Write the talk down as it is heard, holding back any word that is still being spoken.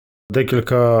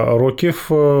Декілька років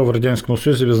в Радянському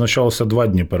Союзі відзначалося 2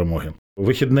 дні перемоги.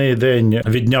 Вихідний день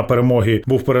від Дня перемоги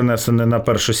був перенесений на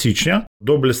 1 січня.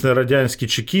 Доблесні радянські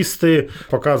чекісти,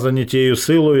 показані тією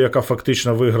силою, яка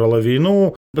фактично виграла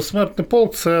війну. Безсмертний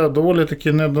полк – це доволі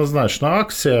таки неоднозначна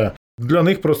акція. Для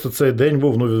них просто цей день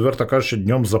був, відверто кажучи,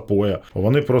 днем запоя.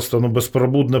 Вони просто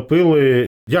безпробудно пили.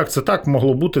 Як це так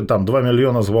могло бути, 2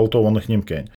 мільйони зґвалтованих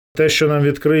німкень? Те, що нам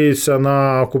відкриється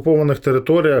на окупованих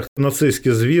територіях,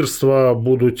 нацистські звірства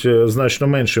будуть значно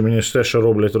меншими, ніж те, що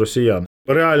роблять росіяни.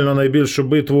 Реально найбільшу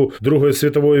битву Другої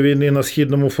Світової війни на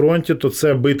Східному фронті, то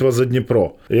це битва за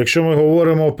Дніпро. Якщо ми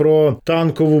говоримо про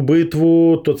танкову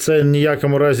битву, то це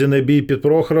ніякому разі не бій під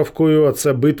Прохоровкою, а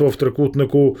це битва в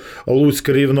трикутнику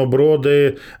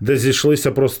Луцьк-Рівно-Броди, де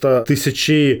зійшлися просто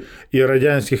тисячі і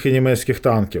радянських, і німецьких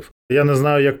танків. Я не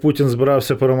знаю, як Путін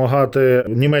збирався перемагати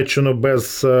Німеччину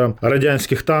без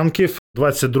радянських танків.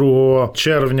 22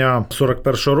 червня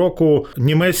 41 року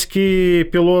німецький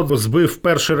пілот збив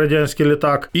перший радянський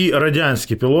літак, і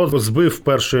радянський пілот збив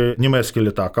перший німецький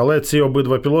літак. Але ці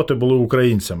обидва пілоти були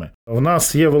українцями. В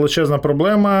нас є величезна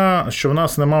проблема, що в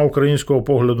нас немає українського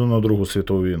погляду на Другу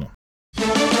світову війну.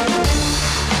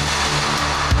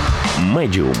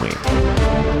 Медіуми.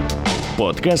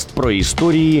 Подкаст про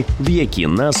історії, в які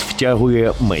нас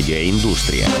втягує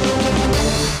медіаіндустрія.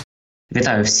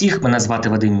 Вітаю всіх, мене звати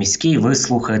Вадим Міський, ви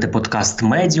слухаєте подкаст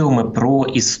 «Медіуми» про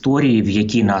історії, в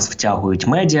які нас втягують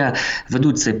медіа.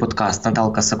 Ведуть цей подкаст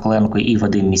Наталка Соколенко і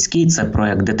Вадим Міський, це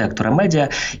проект «Детектора медіа»,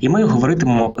 і ми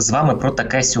говоритимемо з вами про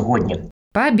таке сьогодні.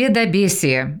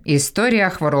 Побєдобєсіє – історія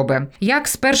хвороби. Як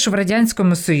спершу в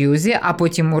Радянському Союзі, а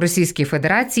потім у Російській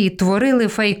Федерації творили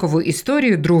фейкову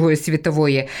історію Другої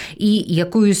Світової, і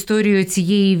яку історію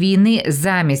цієї війни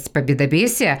замість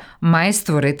побєдобєсія має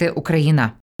створити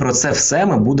Україна. Про це все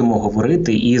ми будемо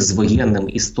говорити із воєнним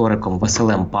істориком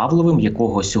Василем Павловим,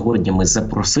 якого сьогодні ми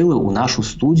запросили у нашу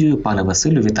студію. Пане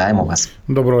Василю, вітаємо вас.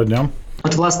 Доброго дня.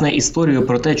 От, власне, історію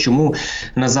про те, чому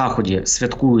на Заході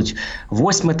святкують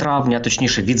 8 травня,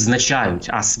 точніше відзначають,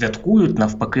 а святкують,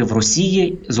 навпаки, в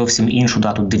Росії зовсім іншу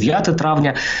дату, 9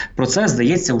 травня. Про це,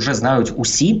 здається, вже знають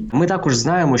усі. Ми також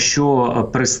знаємо, що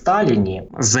при Сталіні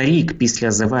за рік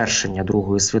після завершення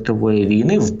Другої світової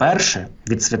війни вперше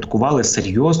відсвяткували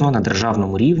серйозно на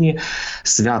державному рівні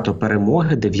свято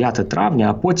перемоги 9 травня,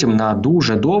 а потім на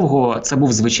дуже довго це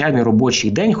був звичайний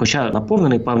робочий день, хоча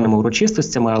наповнений певними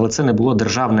урочистостями, але це не було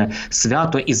державне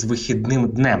свято із вихідним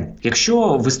днем.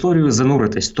 Якщо в історію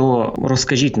зануритись, то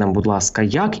розкажіть нам, будь ласка,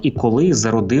 як і коли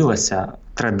зародилася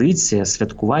традиція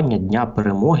святкування Дня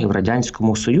перемоги в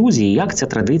Радянському Союзі, і як ця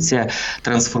традиція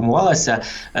трансформувалася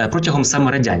протягом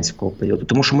саме радянського періоду.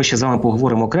 Тому що ми ще з вами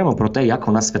поговоримо окремо про те, як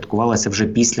вона святкувалася вже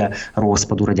після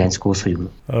розпаду Радянського Союзу.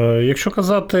 Якщо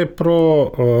казати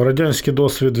про радянський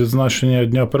досвід відзначення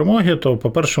Дня перемоги, то,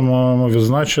 по-перше, маємо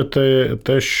відзначити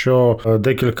те, що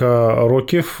декілька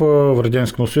років в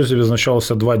Радянському Союзі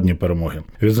відзначалося 2 дні перемоги.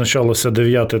 Відзначалося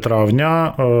 9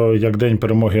 травня, як День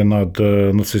перемоги над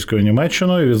нацистською Німеччиною,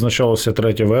 і відзначалося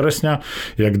 3 вересня,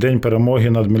 як День перемоги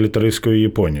над мілітаристською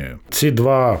Японією. Ці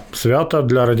 2 свята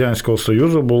для Радянського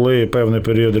Союзу були певний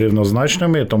період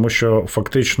рівнозначними, тому що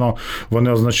фактично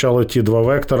вони означали ті 2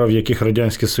 вектора, в яких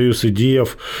Радянський Союз і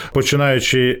діяв,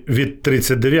 починаючи від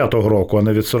 39-го року, а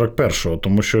не від 41-го.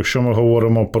 Тому що якщо ми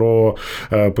говоримо про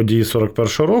події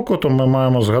 41-го року, то ми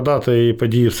маємо згадати і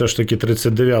події все ж таки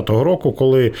 39-го року,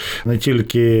 коли не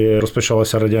тільки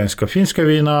розпочалася радянсько-фінська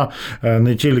війна,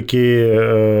 не тільки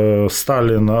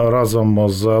Сталін разом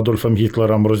з Адольфом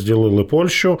Гітлером розділили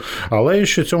Польщу, але і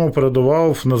ще цьому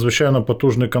передував надзвичайно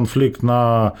потужний конфлікт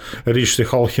на річці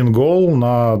Халхінгол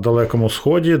на Далекому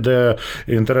Сході, де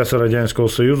інтереси Радянського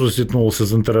Союзу зіткнулися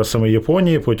з інтересами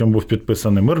Японії, потім був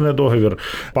підписаний мирний договір,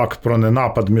 пакт про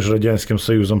ненапад між Радянським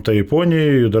Союзом та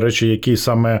Японією, до речі, який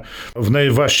саме в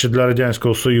найважчі для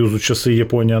Радянського Союзу часи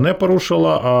Японія не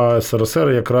порушила, а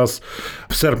СРСР якраз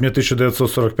в серпні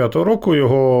 1945 року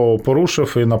його порушив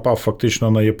і напав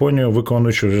фактично на Японію,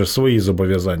 виконуючи вже свої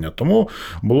зобов'язання. Тому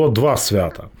було 2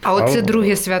 свята. А оце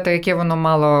друге свято, яке воно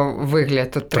мало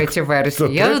вигляд, 3 вересня.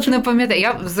 Я от не пам'ятаю.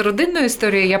 Я з родинної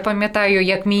історії, я пам'ятаю,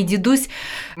 як мій дідусь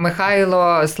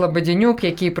Михайло Слободянюк,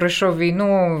 який пройшов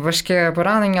війну, важке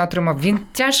поранення отримав. Він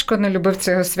тяжко не любив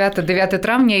цього свята 9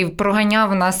 травня і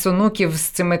проганяв нас, онуків, з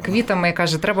цими квітами і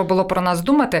каже, треба було про нас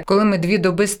думати. Коли ми 2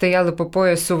 доби стояли по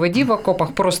пояс у воді в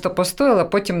окопах, просто постояли,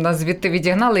 потім нас звідти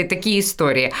відігнали і такі такі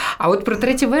історії. А от про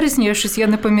 3 вересня я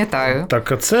не пам'ятаю.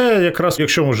 Так, це якраз,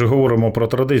 якщо ми вже говоримо про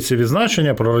традиції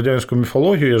відзначення, про радянську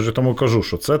міфологію, я ж тому кажу,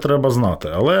 що це треба знати.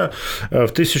 Але в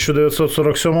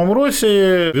 1947 році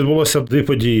відбулося 2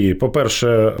 події.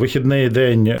 По-перше, вихідний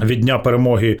день від Дня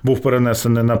перемоги був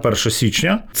перенесений на 1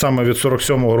 січня. Саме від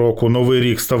 47-го року Новий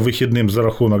рік став вихідним за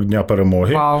рахунок Дня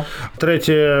перемоги. Вау. 3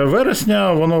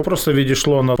 вересня воно просто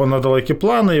відійшло на далекі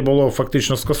плани і було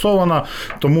фактично скасовано,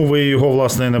 тому ви його,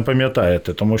 власне, і не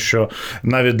пам'ятаєте. Тому що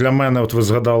навіть для мене, от ви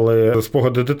згадали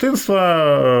спогади дитинства,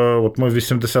 от ми в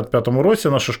 85-му році,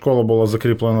 наша школа була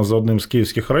закріплена за одним з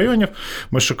київських районів.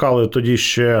 Ми шукали тоді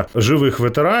ще живих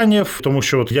ветеранів, тому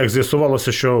що, от як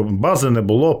з'ясувалося, що бази не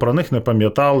було, про них не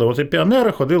пам'ятали. От і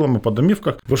піонери ходили, ми по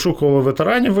домівках, вишукували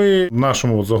ветеранів, і в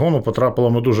нашому загону потрапило,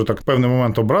 ми дуже так в певний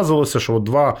момент образилися, що от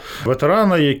 2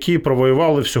 ветерани, які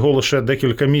провоювали всього лише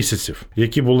декілька місяців,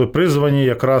 які були призвані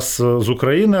якраз з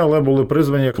України, але були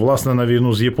призвані, власне, на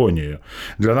війну з Японією.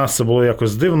 Для нас це було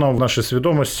якось дивно в нашій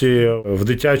свідомості, в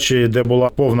дитячій, де була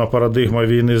повна парадигма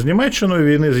війни з Німеччиною,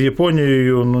 війни з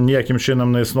Японією, ніяким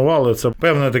чином не існували. Це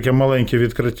певне таке маленьке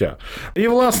відкриття. І,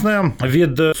 власне,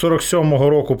 від 47-го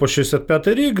року по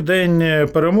 65-й рік День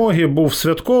перемоги був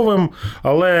святковим,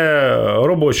 але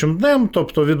робочим днем,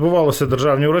 тобто відбувалися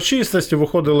державні урочистості,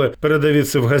 виходили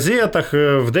передовиці в газетах,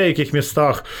 в деяких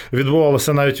містах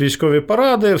відбувалися навіть військові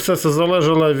паради, все це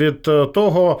залежало від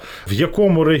того, в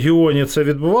якому регіоні це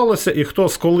відбувалося і хто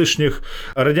з колишніх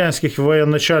радянських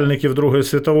воєначальників Другої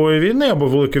Світової війни або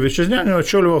Великої Вітчизняної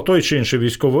очолював той чи інший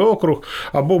військовий округ,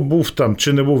 або був там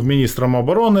чи не був міністром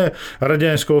оборони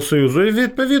Радянського Союзу. І,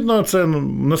 відповідно, це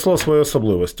несло свої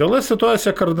особливості. Але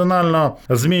ситуація кардинально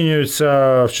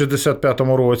змінюється в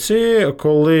 65-му році,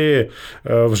 коли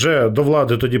вже до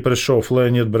влади тоді прийшов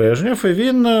Леонід Брежнєв, і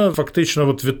він фактично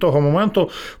от від того моменту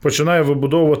починає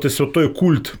вибудовуватися той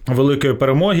культ великої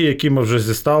перемоги, який ми вже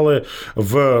зістали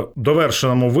в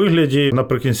довершеному вигляді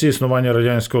наприкінці існування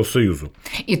Радянського Союзу.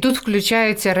 І тут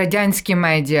включаються радянські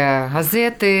медіа,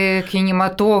 газети,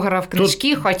 кінематограф,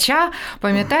 книжки. Хоча,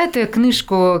 пам'ятаєте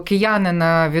книжку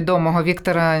киянина відомого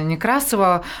Віктора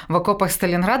Некрасова «В окопах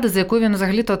Сталінграда», за яку він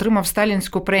взагалі-то отримав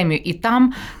сталінську премію. І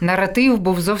там наратив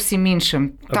був зовсім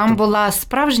іншим. Там була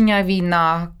справжня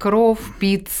війна, кров,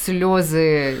 піт,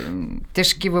 сльози,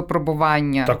 тяжкі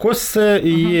випробування. Так ось це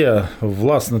і є,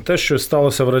 власне, те, що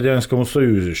сталося в Радянському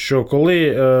Союзі. Що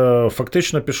коли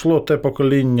фактично пішло те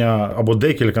покоління, або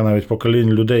декілька навіть поколінь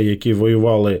людей, які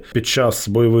воювали під час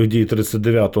бойових дій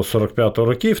 39-45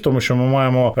 років, тому що ми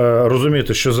маємо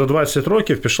розуміти, що за 20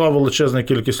 років пішла величезна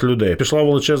кількість людей, пішла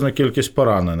величезна кількість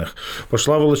поранених,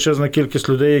 пішла величезна кількість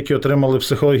людей, які отримали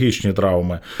психологічні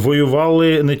травми.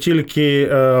 Воювали не тільки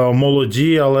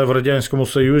молоді, але в Радянському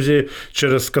Союзі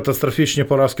через катастрофічні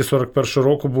поразки 41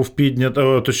 року був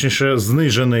точніше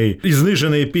знижений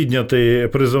і піднятий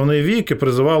призовний вік, і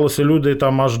призивалися люди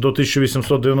там аж до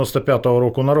 1895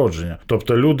 року народження.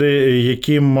 Тобто люди,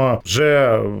 яким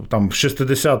вже там в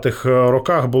 60-х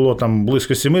роках було там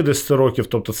близько 70 років,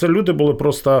 тобто це люди були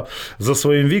просто за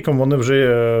своїм віком, вони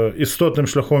вже істотним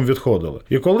шляхом відходили.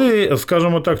 І коли,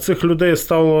 скажімо так, цих людей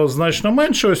стало значно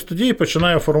менше, ось тоді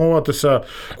починає формуватися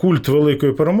культ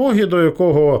великої перемоги, до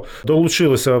якого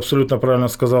долучилися, абсолютно правильно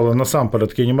сказали,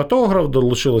 насамперед кінематограф,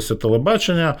 долучилося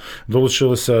телебачення,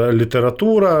 долучилася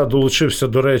література, долучився,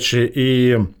 до речі,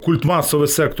 і культмасовий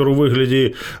сектор у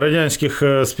вигляді радянських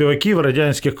співаків,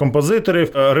 радянських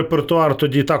композиторів. Репертуар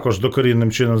тоді також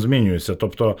докорінним чином змінюється.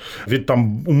 Тобто від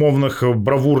там умовних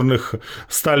бравурних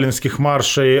сталінських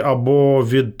маршей або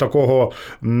від такого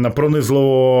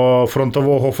пронизливого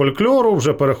фронтового фольклору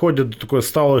вже переходять до такої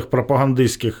сталих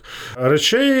пропагандистських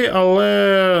речей,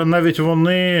 але навіть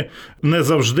вони не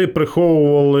завжди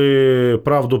приховували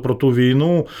правду про ту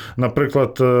війну.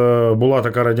 Наприклад, була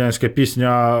така радянська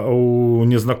пісня «У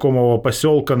незнакомого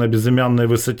посілка на безім'яній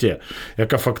висоті»,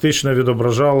 яка фактично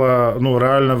відображала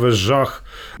реально весь жах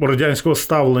радянського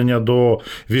ставлення до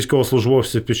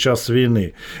військовослужбовців під час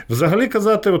війни. Взагалі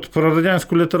казати про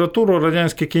радянську літературу,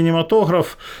 радянський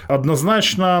кінематограф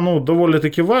однозначно доволі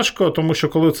таки важко, тому що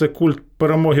коли цей культ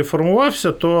перемоги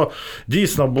формувався, то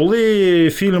дійсно були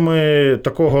фільми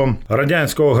такого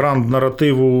радянського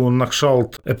гранд-наративу на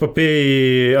кшталт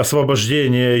епопеї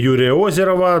освобождення Юрія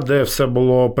Озерова, де все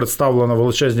було представлено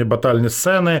величезні батальні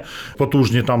сцени,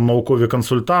 потужні там наукові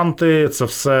консультанти, це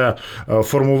все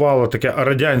формувало таке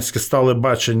радянське стале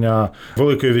бачення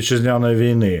Великої Вітчизняної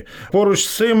війни. Поруч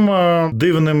з цим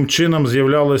дивним чином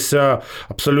з'являлися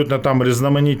абсолютно там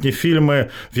різноманітні фільми,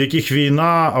 в яких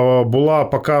війна була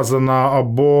показана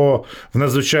або в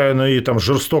надзвичайно і там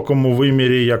жорстокому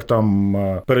вимірі, як там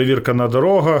перевірка на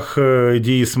дорогах,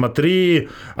 дії смотрі.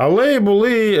 Але й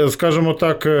були, скажімо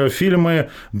так, фільми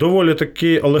доволі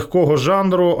таки легкого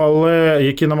жанру, але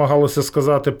які намагалися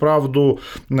сказати правду.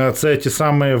 Це ті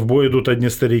самі «В бой йдуть одні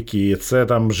старіки», це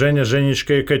там «Женя,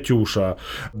 Женечка і Катюша»,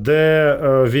 де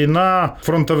війна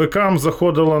фронтовикам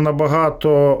заходила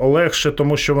набагато легше,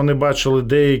 тому що вони бачили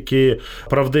деякі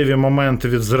правдиві моменти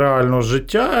від реального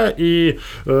життя, і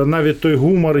навіть той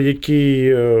гумор,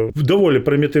 який в доволі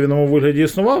примітивному вигляді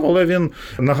існував, але він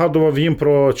нагадував їм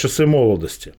про часи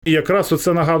молодості. І якраз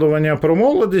оце нагадування про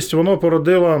молодість, воно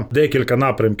породило декілька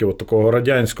напрямків от такого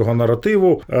радянського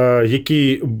наративу,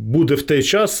 який буде в той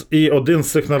час, і один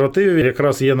з цих наративів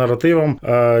якраз є наративом,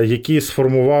 який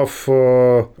сформував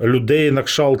людей на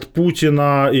кшталт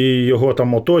Путіна і його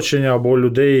там оточення, або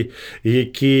людей,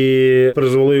 які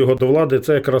призвели його до влади.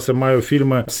 Це якраз і маю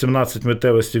фільми «17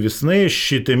 миттєвостей весни»,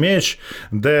 «Щит і меч»,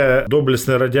 де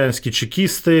доблесні радянські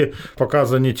чекісти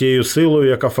показані тією силою,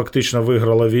 яка фактично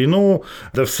виграла війну,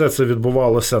 де все це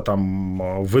відбувалося там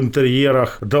в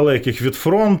інтер'єрах далеких від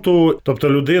фронту. Тобто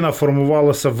людина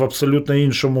формувалася в абсолютно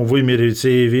іншому вимірі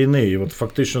цієї війни. І от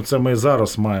фактично це ми і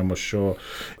зараз маємо, що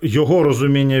його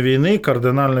розуміння війни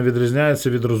кардинально відрізняється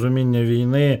від розуміння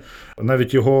війни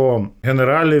навіть його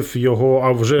генералів,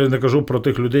 а вже не кажу про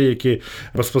тих людей, які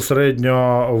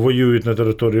безпосередньо воюють на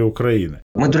території України.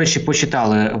 Ми, до речі,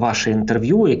 почитали ваше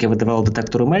інтерв'ю, яке ви давали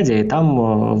детектору медіа, і там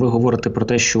ви говорите про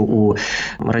те, що у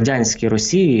радянській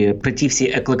Росії при тій всій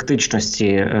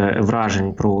еклектичності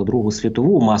вражень про Другу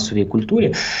світову у масовій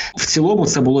культурі, в цілому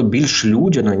це було більш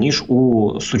людяно, ніж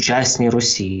у сучасній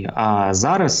Росії. А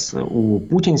зараз у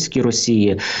путінській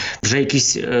Росії вже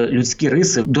якісь людські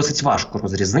риси досить важко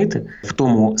розрізнити в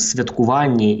тому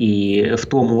святкуванні і в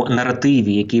тому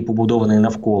наративі, який побудований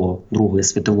навколо Другої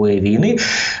світової війни.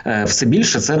 Все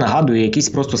більше це нагадує якийсь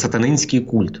просто сатанинський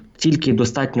культ. Тільки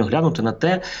достатньо глянути на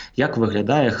те, як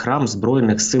виглядає храм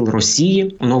Збройних сил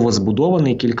Росії,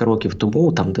 новозбудований кілька років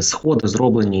тому, там де сходи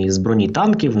зроблені з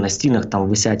бронетанків, на стінах там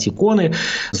висять ікони,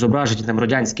 зображені там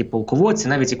радянські полководці,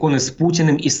 навіть ікони з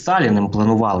Путіним і Сталіним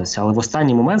планувалися, але в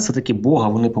останній момент все-таки Бога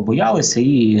вони побоялися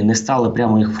і не стали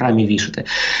прямо їх в храмі вішати.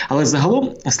 Але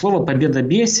загалом слово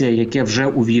 «побєдобєсіє», яке вже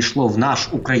увійшло в наш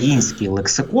український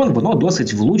лексикон, воно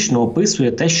досить влучно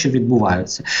описує те, що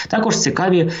відбувається. Також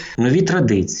цікаві нові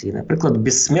традиції. Наприклад,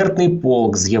 безсмертний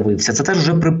полк з'явився. Це теж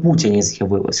вже при Путіні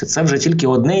з'явилося. Це вже тільки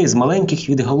одне із маленьких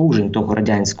відгалужень того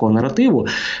радянського наративу.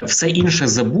 Все інше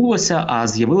забулося, а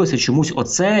з'явилося чомусь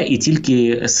оце, і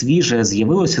тільки свіже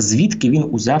з'явилося, звідки він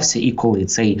узявся і коли.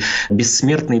 Цей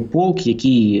безсмертний полк,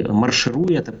 який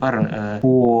марширує тепер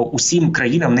по усім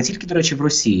країнам, не тільки, до речі, в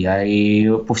Росії, а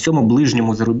й по всьому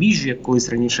ближньому зарубіжжю, як колись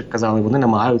раніше казали, вони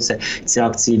намагаються ці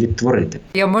акції відтворити.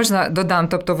 Я можна додам,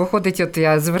 тобто виходить, от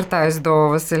я звертаюсь до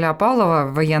Василя Павлова,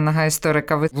 воєнного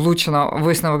історика, ви влучно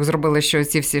висновок зробили, що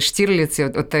ці всі штірліці,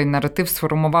 той наратив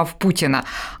сформував Путіна.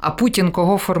 А Путін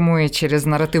кого формує через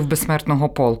наратив безсмертного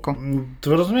полку?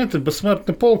 Ви розумієте,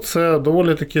 безсмертний полк – це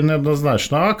доволі таки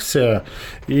неоднозначна акція,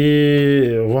 і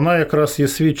вона якраз є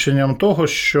свідченням того,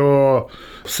 що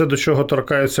все, до чого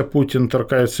торкається Путін,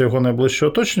 торкається його найближче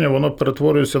оточення, воно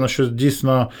перетворюється на щось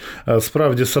дійсно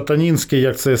справді сатанінське,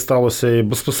 як це і сталося і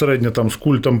безпосередньо там з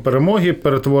культом перемоги,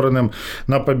 перетвореним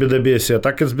на побєдобєсіє,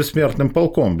 так і з безсмертним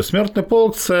полком. Безсмертний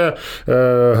полк – це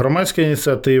громадська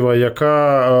ініціатива,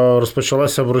 яка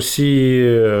розпочалася в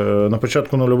Росії на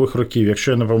початку нульових років,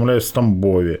 якщо я не помиляюсь, в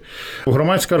Тамбові.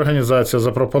 Громадська організація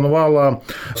запропонувала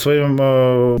своїм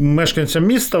мешканцям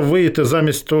міста вийти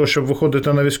замість того, щоб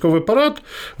виходити на військовий парад,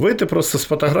 вийти просто з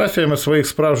фотографіями своїх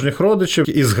справжніх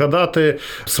родичів і згадати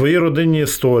свої родинні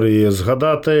історії,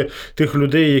 згадати тих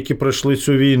людей, які пройшли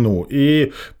цю війну. І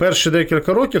перші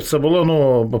декілька років це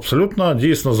було абсолютно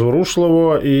дійсно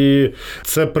зворушливо, і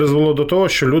це призвело до того,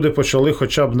 що люди почали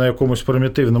хоча б на якомусь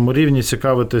примітивному рівні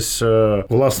цікавитись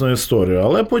власною історією.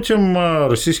 Але потім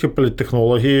російські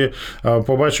політтехнологи,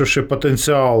 побачивши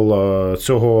потенціал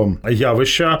цього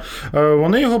явища,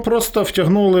 вони його просто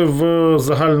втягнули в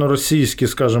загальноросійський,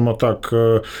 скажімо так,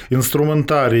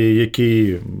 інструментарій,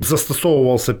 який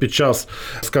застосовувався під час,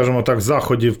 скажімо так,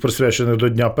 заходів, присвячених до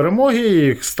Дня перемоги,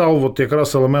 і став от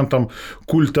якраз елементом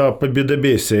культа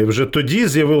побєдобєсія. І вже тоді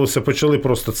почали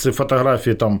просто ці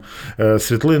фотографії, там,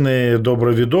 світлини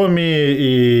добре відомі,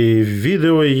 і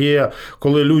відео є,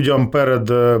 коли людям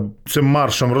перед цим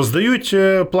маршем роздають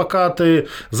плакати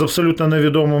з абсолютно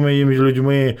невідомими їм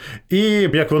людьми, і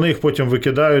як вони їх потім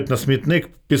викидають на смітник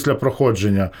після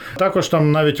проходження. Також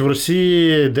там навіть в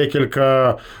Росії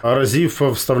декілька разів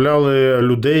вставляли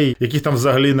людей, яких там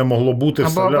взагалі не могло бути.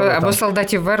 Або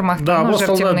солдатів вермахта,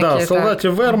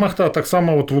 солдатів вермахта. Так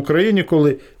само от в Україні,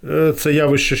 коли це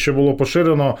явище ще було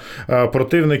поширено,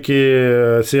 противники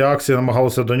цієї акції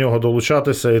намагалися до нього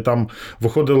долучатися і там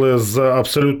виходили з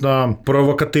абсолютно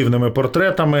провокативними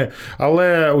портретами,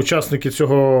 але учасники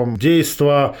цього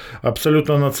дійства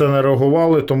абсолютно на це не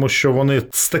реагували, тому що вони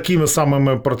з такими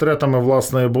самими портретами,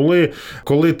 власне, були.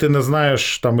 Коли ти не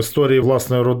знаєш там історії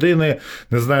власної родини,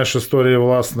 не знаєш історії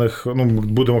власних,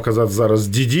 будемо казати зараз,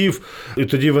 дідів, і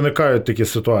тоді виникають такі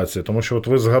ситуації. Тому що от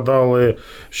ви згадали,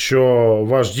 що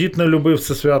ваш дід не любив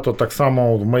це свято, так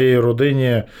само в моїй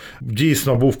родині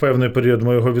дійсно був певний період,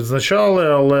 ми його відзначали,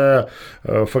 але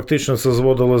фактично це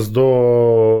зводилось до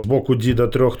боку діда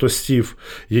 3 тостів,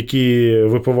 які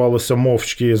випивалися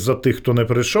мовчки за тих, хто не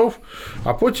прийшов,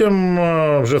 а потім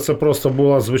вже це просто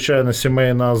була звичайна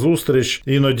сімейна зустріч.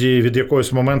 Іноді від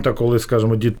якогось моменту, коли,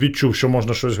 скажімо, дід відчув, що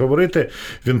можна щось говорити,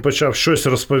 він почав щось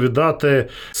розповідати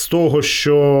з того,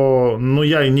 що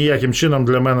я ніяким чином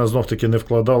для мене знов-таки не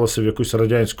вкладалося в якусь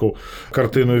радянську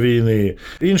картину війни.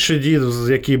 Інший дід,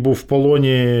 який був в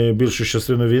полоні більшу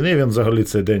частину війни, він взагалі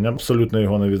цей день абсолютно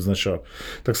його не відзначав.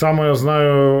 Так само я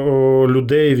знаю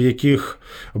людей, в яких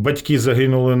батьки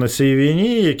загинули на цій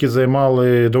війні, які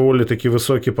займали доволі такі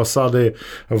високі посади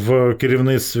в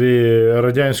керівництві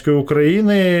радянської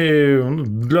України.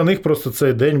 Для них просто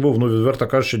цей день був, відверто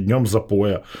кажучи, днем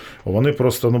запоя. Вони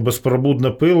просто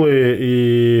безпробудно пили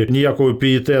і ніякого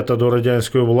пієтету до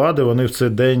радянської влади вони в цей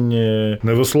день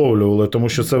не висловлювали, тому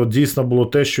що це дійсно було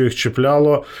те, що їх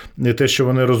чіпляло, і те, що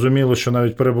вони розуміли, що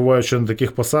навіть перебуваючи на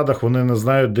таких посадах, вони не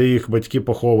знають, де їх батьки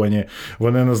поховані,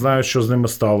 вони не знають, що з ними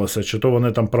сталося, чи то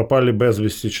вони там пропали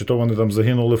безвісті, чи то вони там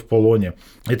загинули в полоні.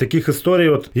 І таких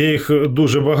історій є їх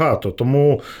дуже багато.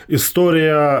 Тому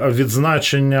історія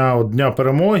відзначення Дня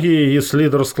Перемоги, її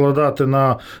слід розкладати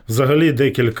на взагалі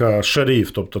декілька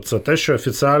шарів. Тобто це те, що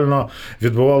офіціально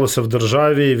відбувалося в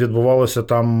державі, відбувалося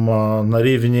там на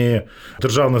рівні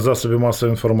державних засобів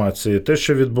масової інформації. Те,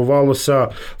 що відбувалося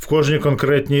в кожній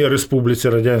конкретній республіці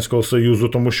Радянського Союзу,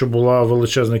 тому що була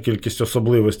величезна кількість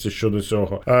особливостей щодо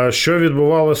цього. Що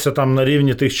відбувалося там на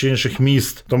рівні тих чи інших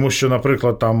міст, тому що,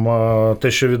 наприклад, там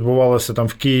те, що відбувалося там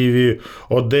в Києві,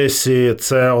 Одесі,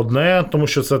 це одне, тому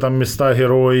що це там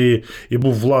міста-герої і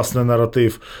був власний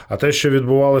наратив. А те, що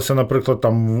відбувалося, наприклад,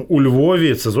 там у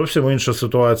Львові, це зовсім інша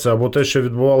ситуація. Або те, що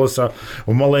відбувалося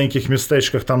в маленьких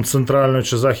містечках там центральної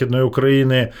чи західної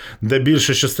України, де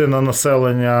більша частина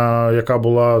населення, яка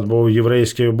була або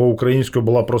єврейською, або українською,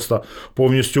 була просто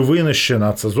повністю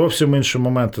винищена. Це зовсім інші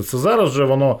моменти. Це зараз вже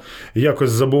воно якось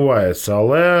забувається.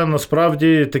 Але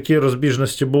насправді такі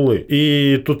розбіжності були.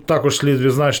 І тут також слід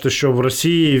відзначити, що в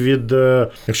Росії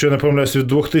якщо я не помиляюсь, від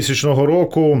 2000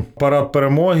 року парад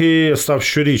перемоги став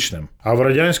щорічним. А в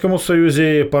Радянському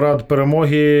Союзі парад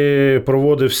перемоги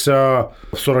проводився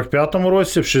в 45-му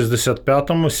році, в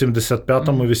 65-му,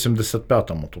 75-му,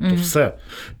 85-му. Тобто все.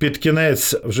 Під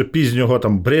кінець вже пізнього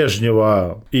там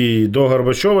Брежнєва і до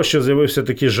Горбачова ще з'явився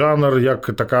такий жанр, як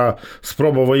така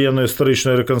спроба воєнної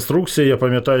історичної реконструкції. Я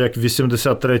пам'ятаю, як в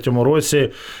 83-му році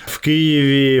в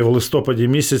Києві в листопаді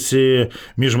місяці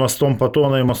між мостом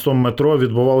Патона і мостом метро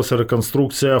відбувалася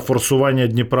реконструкція форсування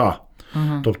Дніпра.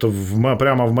 Тобто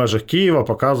прямо в межах Києва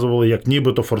показували, як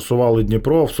нібито форсували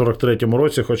Дніпро в 43-му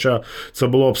році, хоча це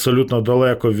було абсолютно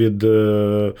далеко від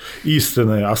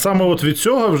істини. А саме от від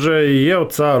цього вже є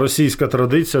оця російська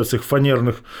традиція цих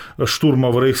фанерних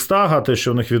штурмів Рейхстага, те,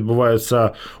 що в них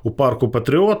відбувається у парку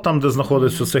Патріот, там, де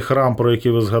знаходиться цей храм, про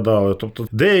який ви згадали. Тобто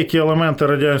деякі елементи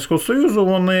Радянського Союзу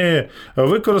вони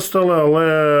використали,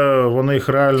 але вони їх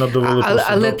реально довели просто до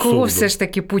абсурду. Але кого все ж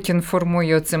таки Путін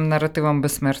формує цим наративом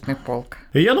безсмертний полк?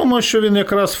 Я думаю, що він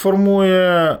якраз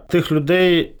формує тих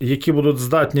людей, які будуть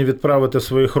здатні відправити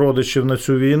своїх родичів на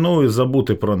цю війну і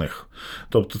забути про них.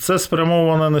 Тобто це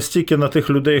спрямовано не стільки на тих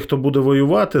людей, хто буде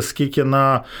воювати, скільки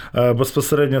на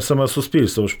безпосередньо саме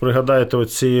суспільство. Ви ж пригадайте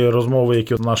оці розмови,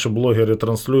 які наші блогери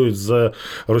транслюють з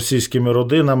російськими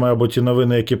родинами, або ті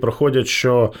новини, які проходять,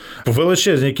 що в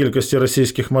величезній кількості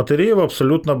російських матерів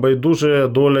абсолютно байдуже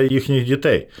доля їхніх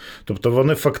дітей. Тобто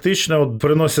вони фактично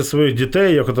приносять своїх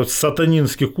дітей, як от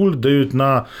сатанінський культ дають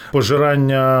на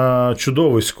пожирання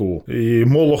чудовиську. І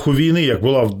молоху війни, як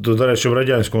була, до речі, в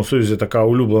Радянському Союзі така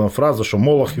улюблена фраза, що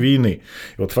молох війни.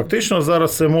 І от фактично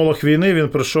зараз цей молох війни, він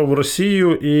прийшов в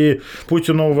Росію, і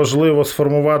Путіну важливо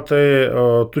сформувати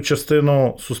ту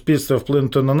частину суспільства,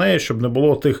 вплинути на неї, щоб не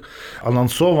було тих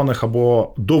анонсованих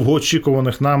або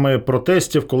довгоочікуваних нами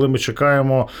протестів, коли ми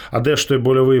чекаємо, а де ж той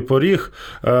больовий поріг,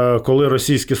 коли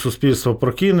російське суспільство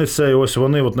прокинеться, і ось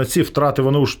вони от на ці втрати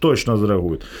вони уж точно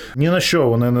зреагують. Ні на що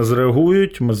вони не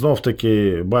зреагують. Ми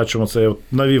знов-таки бачимо, це я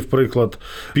навів приклад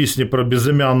пісні про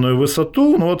безім'янну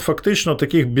висоту. Ну от фактично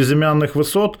таких безім'янних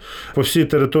висот по всій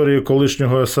території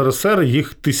колишнього СРСР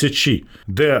їх тисячі,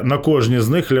 де на кожній з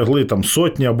них лягли там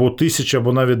сотні або тисячі,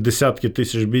 або навіть десятки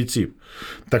тисяч бійців.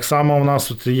 Так само у нас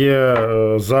тут є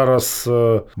зараз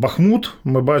Бахмут,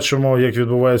 ми бачимо, як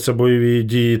відбуваються бойові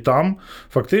дії там.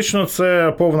 Фактично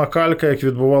це повна калька, як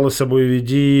відбувалися бойові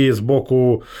дії з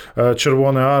боку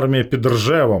Червоної армії під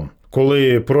Ржевом,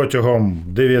 коли протягом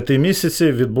 9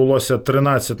 місяців відбулося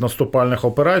 13 наступальних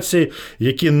операцій,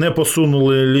 які не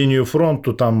посунули лінію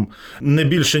фронту там не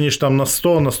більше, ніж там на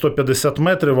 100-150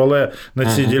 метрів, але на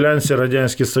цій ділянці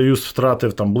Радянський Союз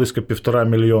втратив там близько 1,5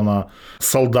 мільйона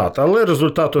солдат. Але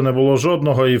результату не було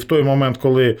жодного, і в той момент,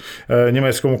 коли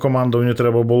німецькому командуванню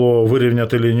треба було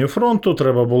вирівняти лінію фронту,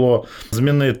 треба було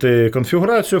змінити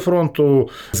конфігурацію фронту,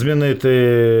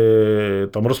 змінити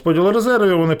там розподіл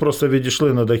резервів, вони просто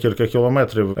відійшли на декілька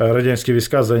кілометрів. Радянські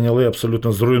війська зайняли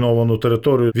абсолютно зруйновану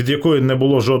територію, від якої не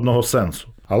було жодного сенсу,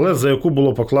 але за яку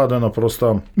було покладено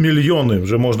просто мільйони,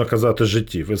 вже можна казати,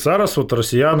 життів. І зараз от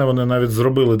росіяни, вони навіть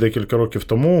зробили декілька років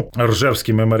тому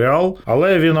Ржевський меморіал,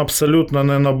 але він абсолютно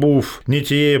не набув ні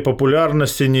тієї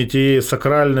популярності, ні тієї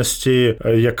сакральності,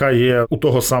 яка є у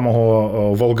того самого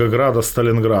Волгограда,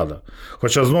 Сталінграда.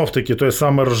 Хоча знов-таки той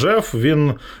самий Ржев,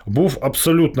 він був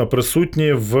абсолютно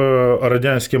присутній в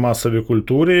радянській масовій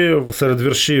культурі. Серед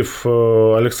віршів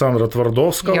Олександра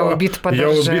Твардовського «Я убит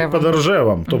под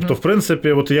Ржевом». Тобто, в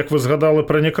принципі, от як ви згадали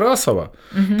про Некрасова,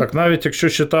 так навіть якщо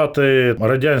читати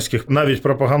радянських, навіть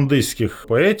пропагандистських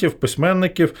поетів,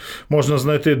 письменників, можна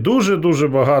знайти дуже-дуже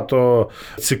багато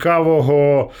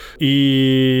цікавого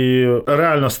і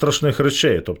реально страшних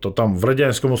речей. Тобто там в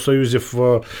Радянському Союзі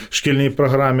в шкільній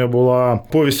програмі була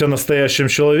повість о настоящем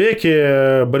чоловіці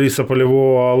Бориса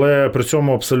Полєвого, але при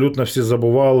цьому абсолютно всі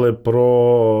забували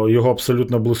про його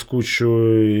абсолютно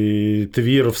блискучий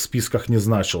твір «В списках не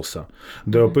значився»,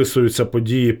 де описуються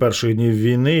події перших днів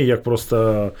війни, як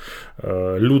просто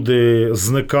люди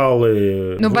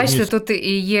зникали. Ну, бачите, тут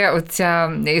і є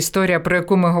оця історія, про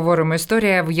яку ми говоримо,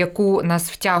 історія, в яку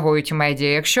нас втягують медіа.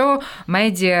 Якщо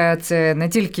медіа – це не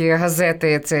тільки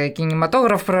газети, це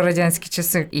кінематограф про радянські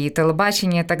часи і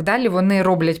телебачення і так далі, вони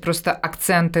роблять просто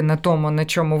акценти на тому, на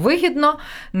чому вигідно,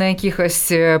 на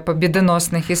якихось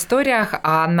побєдоносних історіях,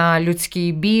 а на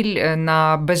людський біль,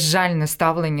 на безжальне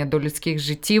ставлення до людських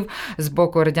життів з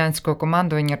боку радянського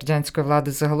командування, радянської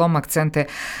влади загалом акценти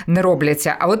не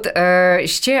робляться. А от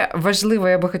ще важливо,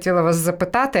 я би хотіла вас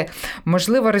запитати,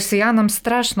 можливо, росіянам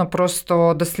страшно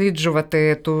просто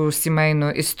досліджувати ту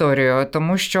сімейну історію,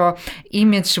 тому що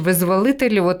імідж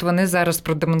визволителів, от вони зараз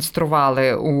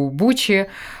продемонстрували у Бучі,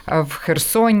 в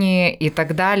Херсоні і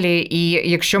так далі. І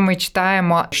якщо ми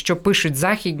читаємо, що пишуть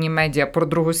західні медіа про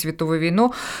Другу світову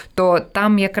війну, то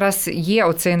там якраз є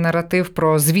оцей наратив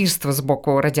про звірство з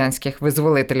боку радянських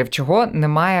визволителів, чого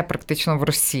немає практично в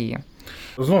Росії.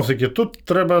 Знов-таки, тут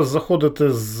треба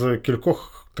заходити з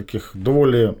кількох таких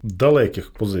доволі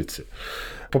далеких позицій.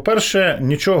 По-перше,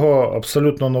 нічого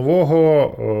абсолютно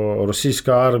нового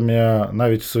російська армія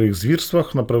навіть в своїх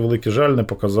звірствах, на превеликий жаль, не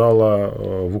показала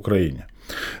в Україні.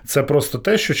 Це просто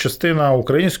те, що частина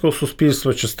українського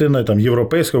суспільства, частина там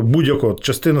європейського, будь-якого,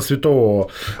 частина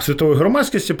світової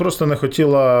громадськості просто не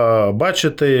хотіла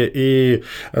бачити, і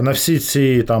на всі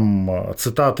ці там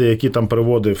цитати, які там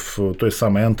приводив той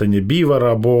самий Ентоні Бівер,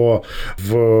 або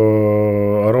в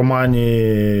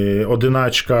романі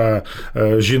 «Одиначка.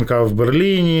 Жінка в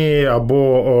Берліні»,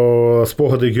 або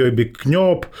спогади Гьойбі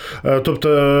Кньоп,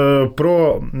 тобто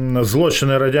про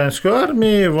злочини радянської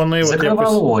армії, вони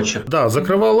закривали очі. Да,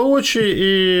 закривали очі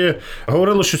і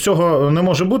говорили, що цього не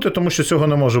може бути, тому що цього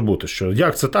не може бути. Що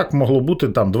як це так могло бути,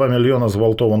 там 2 мільйони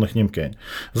зґвалтованих німкень.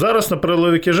 Зараз, на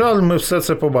превеликий жаль, ми все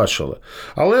це побачили.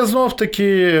 Але знов-таки,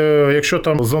 якщо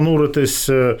там зануритись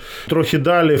трохи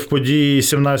далі в події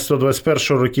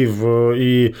 17-21 років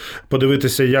і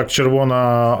подивитися, як Червона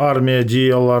армія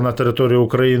діяла на території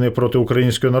України проти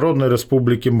Української Народної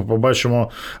Республіки, ми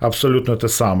побачимо абсолютно те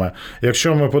саме.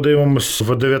 Якщо ми подивимось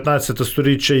в 19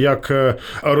 сторіччя, як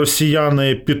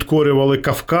росіяни підкорювали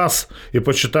Кавказ, і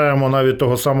почитаємо навіть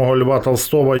того самого Льва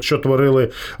Толстого, що творили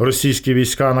російські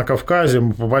війська на Кавказі,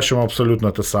 ми побачимо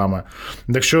абсолютно те саме.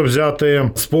 Якщо взяти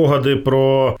спогади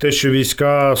про те, що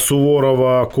війська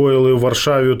Суворова коїли в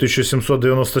Варшаві у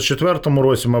 1794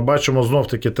 році, ми бачимо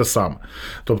знов-таки те саме.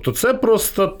 Тобто це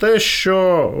просто те,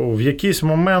 що в якийсь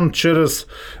момент через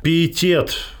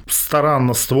пієтет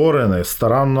старанно створений,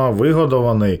 старанно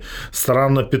вигодований,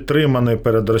 старанно підтриманий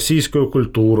перед російською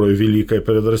культурою великою,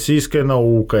 перед російською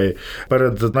наукою,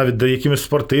 перед навіть якимись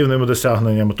спортивними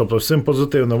досягненнями, тобто всім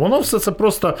позитивним. Воно все це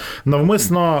просто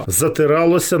навмисно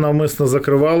затиралося, навмисно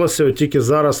закривалося. От тільки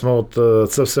зараз ми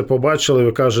це все побачили,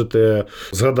 ви кажете,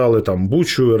 згадали там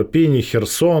Бучу, Ірпінь,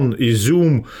 Херсон,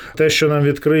 Ізюм. Те, що нам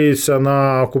відкриється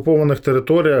на окупованих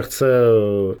територіях, це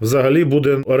взагалі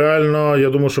буде реально, я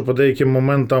думаю, що по деяким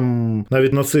моментам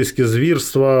навіть нацистські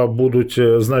звірства будуть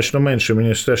значно меншими,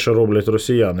 ніж те, що роблять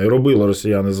росіяни. І робили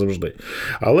росіяни завжди.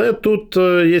 Але тут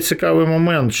є цікавий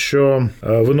момент, що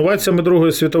винуватцями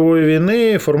Другої Світової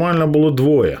війни формально було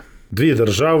двоє. Дві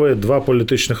держави, два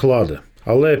політичних лади.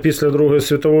 Але після Другої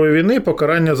Світової війни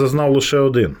покарання зазнав лише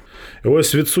один. І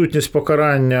ось відсутність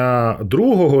покарання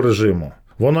другого режиму,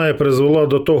 вона і призвела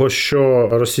до того, що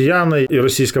росіяни і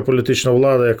російська політична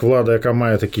влада, як влада, яка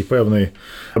має такий певний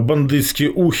бандитський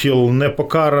ухил,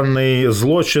 непокараний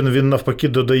злочин, він навпаки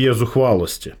додає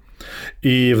зухвалості.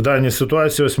 І в даній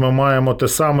ситуації ось ми маємо те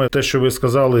саме, те, що ви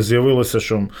сказали, з'явилося,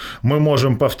 що ми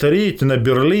можемо повторити на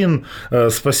Берлін,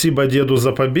 спасибо діду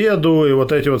за побєду, і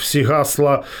от ці всі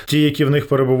гасла, ті, які в них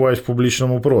перебувають в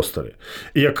публічному просторі.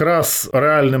 І якраз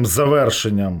реальним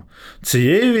завершенням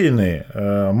цієї війни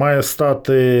має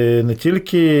стати не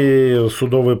тільки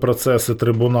судовий процес і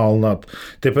трибунал над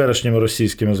теперішніми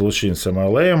російськими злочинцями,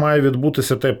 але і має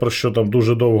відбутися те, про що там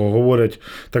дуже довго говорять,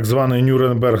 так званий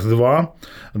Нюрнберг-2,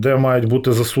 де мають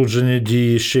бути засуджені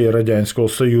дії ще й Радянського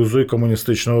Союзу і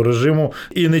комуністичного режиму,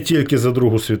 і не тільки за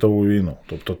Другу світову війну.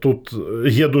 Тобто тут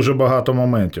є дуже багато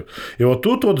моментів. І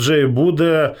отут вже і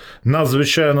буде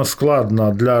надзвичайно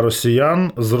складно для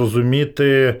росіян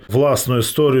зрозуміти власну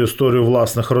історію, історію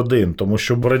власних родин, тому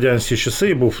що в радянські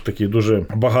часи був такий дуже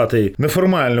багатий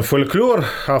неформальний фольклор,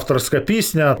 авторська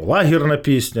пісня, лагерна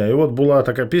пісня. І от була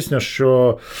така пісня,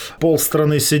 що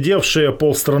полстрани сидівши,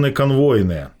 полстрани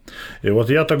конвойне. І от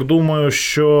я так думаю,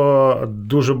 що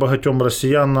дуже багатьом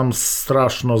росіянам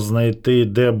страшно знайти,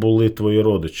 де були твої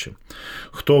родичі,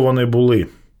 хто вони були.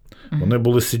 Вони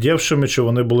були сидівшими чи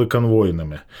вони були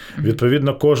конвойними.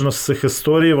 Відповідно, кожна з цих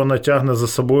історій, вона тягне за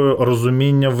собою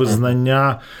розуміння,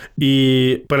 визнання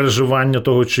і переживання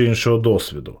того чи іншого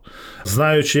досвіду.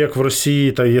 Знаючи, як в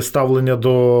Росії та є ставлення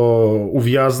до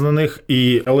ув'язнених,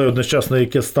 але одночасно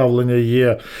яке ставлення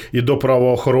є і до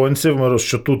правоохоронців,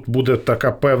 що тут буде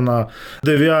така певна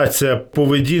девіація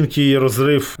поведінки і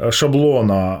розрив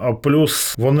шаблона.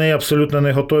 Плюс вони абсолютно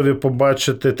не готові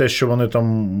побачити те, що вони там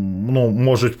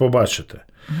можуть побачити.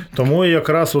 Тому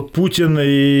якраз Путін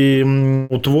і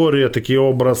утворює такий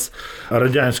образ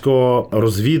радянського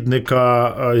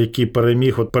розвідника, який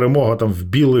переміг, перемога там в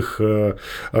білих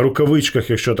рукавичках,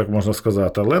 якщо так можна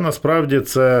сказати. Але насправді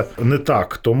це не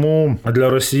так. Тому для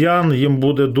росіян їм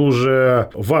буде дуже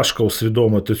важко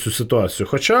усвідомити цю ситуацію.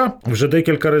 Хоча вже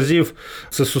декілька разів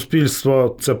це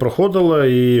суспільство це проходило,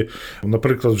 і,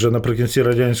 наприклад, вже наприкінці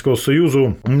Радянського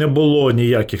Союзу не було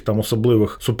ніяких там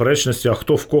особливих суперечностей, а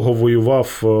хто в кого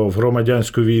воював в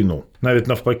громадянську війну. Навіть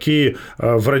навпаки,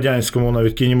 в радянському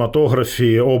навіть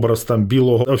кінематографі образ там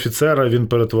білого офіцера, він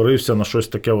перетворився на щось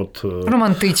таке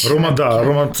романтичне.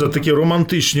 Це такі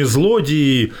романтичні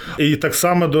злодії. І так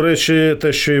само, до речі,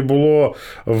 те, що і було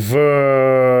в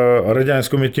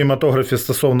радянському кінематографі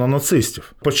стосовно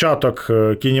нацистів. Початок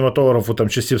кінематографу там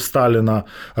часів Сталіна,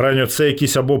 ранньо це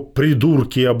якісь або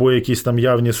придурки, або якісь там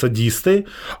явні садісти,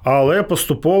 але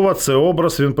поступово цей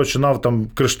образ він починав там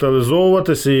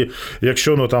кришталізовуватися, і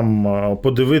якщо там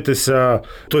подивитися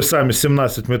той самий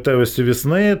 17 миттєвостей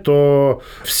весни, то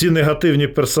всі негативні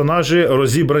персонажі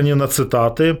розібрані на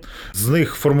цитати, з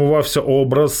них формувався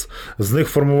образ, з них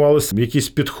формувалися якісь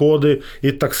підходи,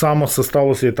 і так само це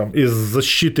сталося і там із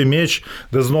 «Защити меч»,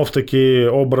 де знов-таки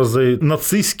образи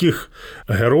нацистських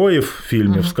героїв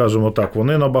фільмів, скажімо так,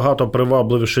 вони набагато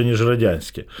привабливіші, ніж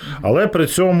радянські. Але при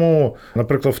цьому,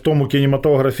 наприклад, в тому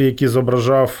кінематографі, який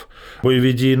зображав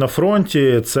бойові дії на фронті,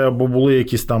 фронті, це або були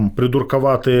якісь там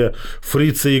придуркаваті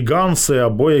фріци і ганси,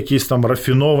 або якісь там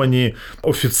рафіновані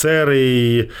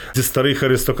офіцери зі старих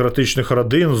аристократичних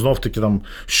родин, знов-таки там,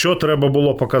 що треба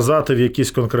було показати в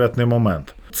якийсь конкретний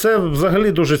момент. Це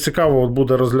взагалі дуже цікаво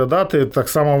буде розглядати. Так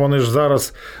само вони ж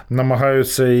зараз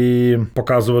намагаються і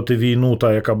показувати війну,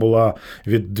 та, яка була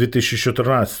від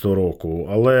 2014 року.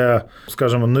 Але,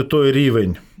 скажімо, не той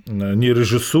рівень ні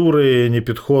режисури, ні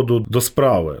підходу до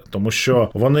справи. Тому що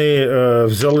вони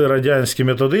взяли радянські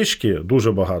методички,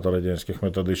 дуже багато радянських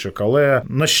методичок, але,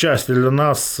 на щастя для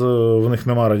нас, в них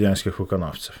нема радянських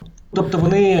виконавців. Тобто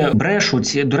вони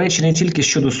брешуть, до речі, не тільки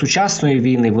щодо сучасної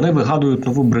війни, вони вигадують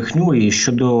нову брехню і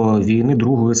щодо війни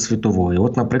Другої Світової.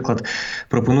 От, наприклад,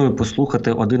 пропоную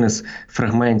послухати один із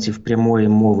фрагментів прямої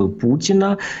мови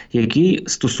Путіна, який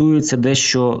стосується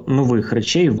дещо нових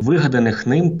речей, вигаданих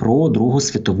ним про Другу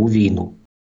світову війну.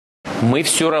 Мы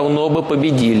все равно бы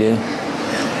победили,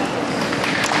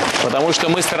 потому что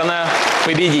мы страна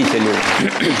победителей.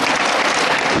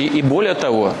 И более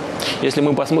того, если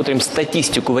мы посмотрим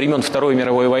статистику времен Второй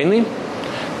мировой войны,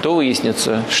 то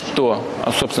выяснится, что,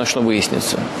 собственно, что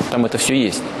выяснится, там это все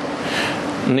есть.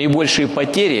 Наибольшие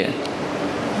потери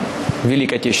в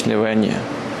Великой Отечественной войне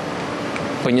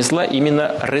понесла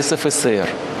именно РСФСР.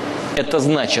 Это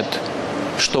значит,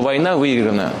 что война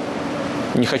выиграна,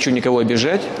 не хочу никого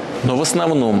обижать, но в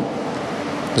основном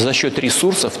за счет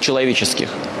ресурсов человеческих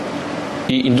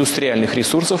и индустриальных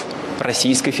ресурсов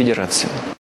Российской Федерации.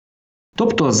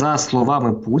 Тобто, за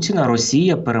словами Путіна,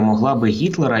 Росія перемогла би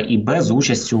Гітлера і без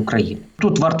участі України.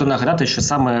 Тут варто нагадати, що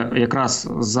саме якраз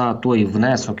за той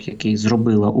внесок, який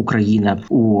зробила Україна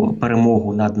у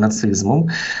перемогу над нацизмом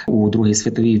у Другій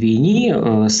світовій війні,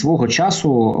 свого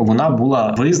часу вона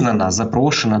була визнана,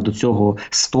 запрошена до цього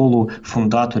столу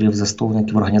фундаторів,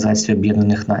 засновників Організації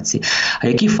Об'єднаних Націй. А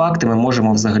які факти ми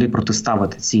можемо взагалі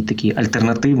протиставити цій такій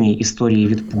альтернативній історії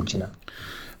від Путіна?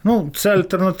 Ця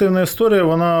альтернативна історія,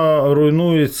 вона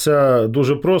руйнується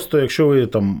дуже просто, якщо ви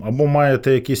там або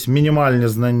маєте якісь мінімальні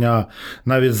знання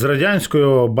навіть з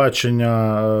радянського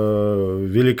бачення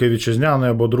Великої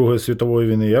Вітчизняної або Другої світової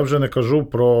війни. Я вже не кажу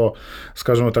про,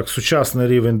 скажімо так, сучасний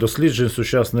рівень досліджень,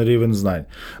 сучасний рівень знань.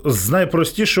 З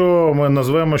найпростішого ми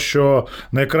назвемо, що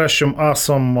найкращим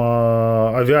асом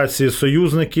авіації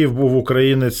союзників був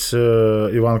українець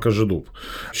Іван Кожедуб.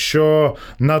 Що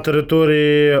на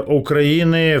території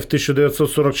України в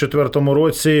 1944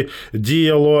 році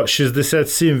діяло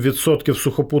 67%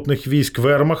 сухопутних військ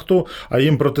Вермахту, а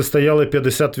їм протистояли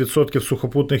 50%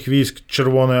 сухопутних військ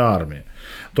Червоної армії.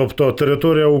 Тобто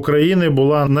територія України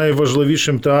була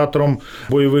найважливішим театром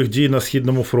бойових дій на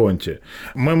Східному фронті.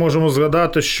 Ми можемо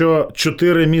згадати, що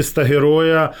 4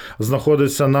 міста-героя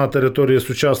знаходяться на території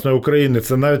сучасної України.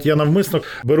 Це навіть я навмисно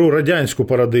беру радянську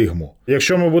парадигму.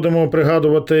 Якщо ми будемо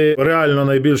пригадувати реально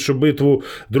найбільшу битву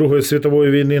Другої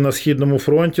світової війни на Східному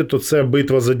фронті, то це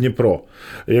битва за Дніпро.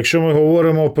 Якщо ми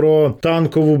говоримо про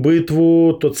танкову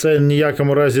битву, то це в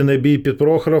ніякому разі не бій під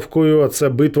Прохоровкою, а це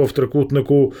битва в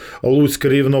трикутнику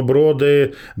Луцьк-Рівно-Броди,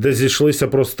 де зійшлися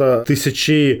просто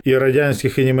тисячі і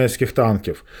радянських, і німецьких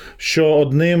танків. Що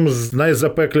одним з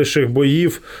найзапекліших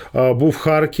боїв був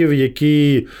Харків,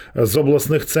 який з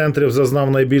обласних центрів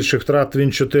зазнав найбільших втрат.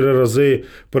 Він 4 рази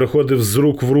переходив з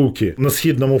рук в руки на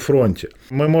Східному фронті.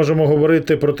 Ми можемо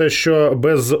говорити про те, що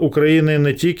без України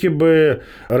не тільки би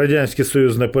Радянський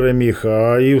Союз не переміг,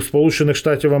 а і у Сполучених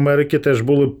Штатів Америки теж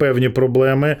були певні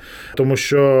проблеми, тому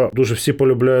що дуже всі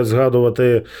полюбляють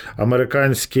згадувати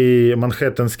американський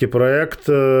Манхеттенський проєкт,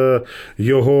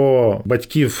 його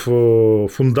батьків,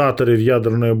 фундаторів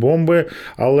ядерної бомби,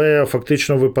 але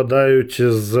фактично випадають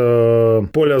з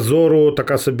поля зору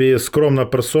така собі скромна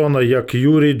персона, як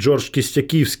Юрій Джордж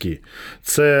Кістяківський.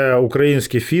 Це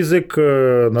український фізик,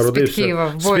 народився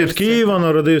з-під Києва,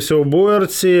 народився у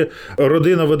Боярці,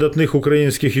 родина видатних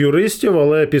українських юристів,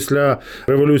 але після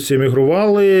революції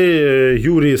емігрували,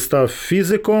 Юрій став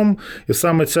фізиком, і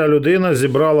саме ця людина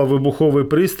зібрала вибуховий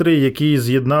пристрій, який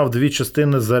з'єднав 2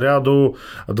 частини заряду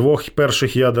 2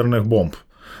 перших ядерних бомб.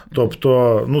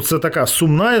 Тобто, це така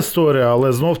сумна історія,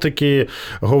 але знов-таки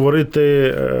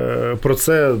говорити про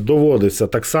це доводиться.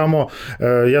 Так само,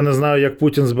 я не знаю, як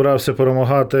Путін збирався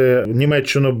перемагати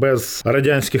Німеччину без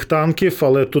радянських танків,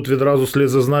 але тут відразу слід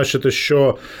зазначити,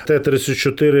 що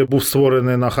Т-34 був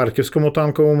створений на Харківському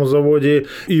танковому заводі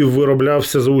і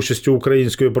вироблявся за участю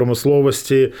української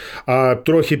промисловості, а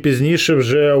трохи пізніше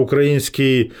вже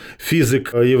український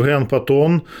фізик Євген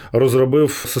Патон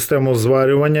розробив систему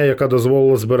зварювання, яка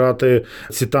дозволила збирати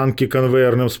ці танки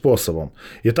конвеєрним способом.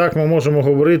 І так ми можемо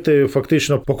говорити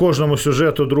фактично по кожному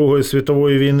сюжету Другої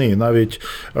Світової війни. Навіть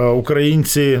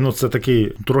українці, це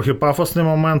такий трохи пафосний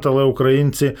момент, але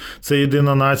українці – це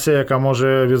єдина нація, яка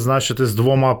може відзначитись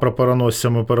 2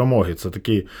 прапороносцями перемоги. Це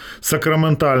такий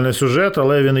сакраментальний сюжет,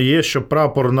 але він є, що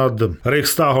прапор над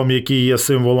Рейхстагом, який є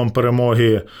символом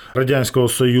перемоги Радянського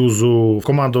Союзу,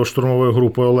 командував штурмовою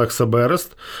групою Олекса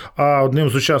Берест, а одним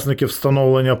з учасників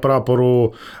встановлення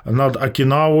прапору над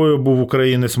Окінавою був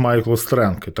українець Майкл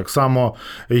Стренк. Так само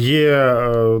є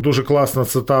дуже класна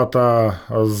цитата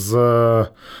з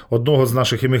одного з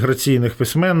наших еміграційних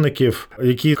письменників,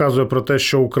 який вказує про те,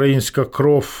 що українська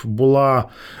кров була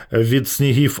від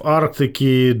снігів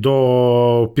Арктики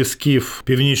до пісків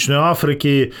Північної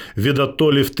Африки, від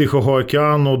атолів Тихого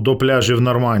океану до пляжів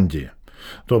Нормандії.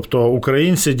 Тобто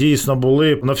українці дійсно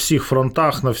були на всіх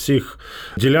фронтах, на всіх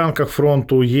ділянках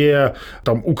фронту. Є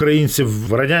там українців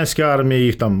в радянській армії,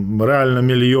 їх там реально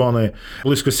мільйони,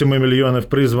 близько 7 мільйонів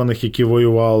призваних, які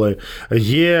воювали.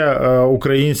 Є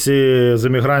українці з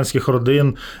емігрантських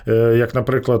родин, як,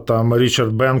 наприклад, там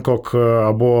Річард Бенкок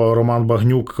або Роман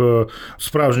Багнюк,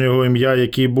 справжнє його ім'я,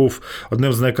 який був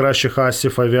одним з найкращих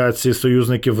асів авіації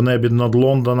союзників в небі над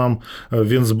Лондоном.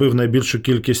 Він збив найбільшу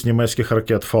кількість німецьких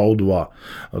ракет Фау-2.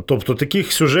 Тобто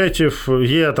таких сюжетів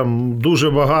є там дуже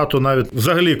багато, навіть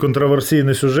взагалі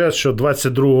контроверсійний сюжет, що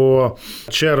 22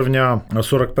 червня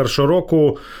 41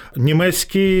 року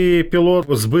німецький пілот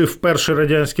збив перший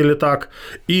радянський літак,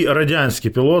 і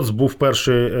радянський пілот збив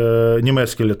перший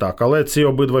німецький літак. Але ці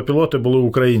обидва пілоти були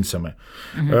українцями.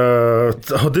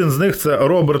 Один з них – це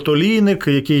Роберт Олійник,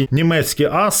 який німецький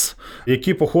ас,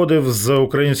 який походив з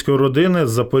української родини, з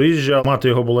Запоріжжя. Мати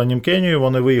його була німкенею,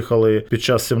 вони виїхали під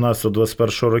час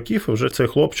 17-21 років, і вже цей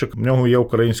хлопчик, в нього є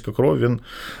українська кров, він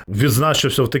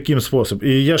відзначився в таким спосіб.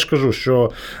 І я ж кажу,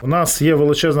 що в нас є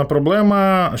величезна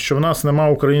проблема, що в нас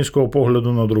немає українського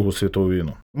погляду на Другу світову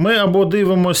війну. Ми або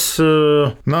дивимось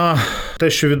на те,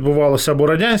 що відбувалося або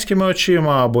радянськими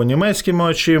очима, або німецькими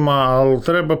очима, але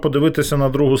треба подивитися на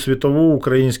Другу світову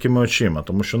українськими очима,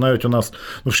 тому що навіть у нас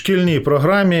в шкільній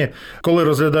програмі, коли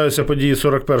розглядаються події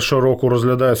 41-го року,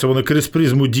 розглядаються вони крізь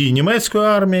призму дій німецької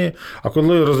армії, а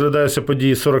коли розглядаються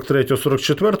події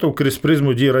 43-44 крізь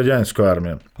призму дій радянської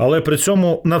армії. Але при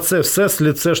цьому на це все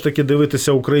слід все ж таки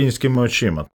дивитися українськими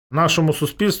очима. Нашому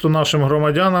суспільству, нашим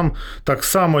громадянам, так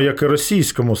само, як і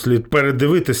російському, слід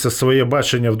передивитися своє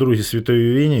бачення в Другій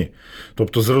світовій війні.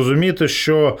 Тобто зрозуміти,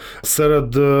 що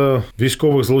серед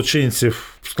військових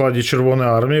злочинців в складі Червоної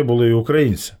армії були і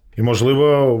українці. І,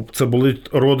 можливо, це були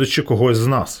родичі когось з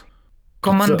нас.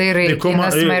 Командири, які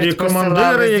на смерть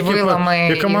посилали з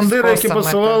вилами і командири, які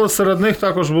посилали, серед них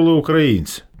також були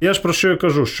українці. Я ж про що я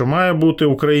кажу, що має бути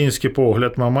український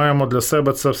погляд, ми маємо для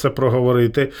себе це все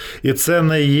проговорити. І це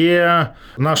не є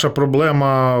наша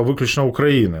проблема виключно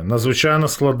України. Надзвичайно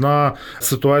складна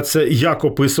ситуація, як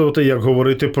описувати, як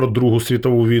говорити про Другу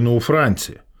світову війну у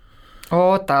Франції.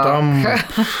 О, так.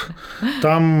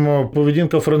 Там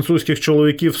поведінка французьких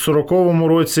чоловіків в 40-му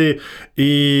році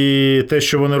і те,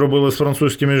 що вони робили з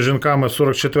французькими жінками в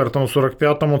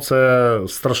 44-45-му, це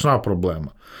страшна проблема.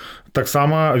 Так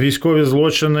само військові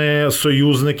злочини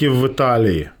союзників в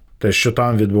Італії. Те, що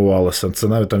там відбувалося, це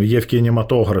навіть там є в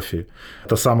кінематографі.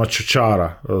 Та сама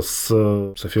Чучара з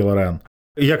Софі Лорен.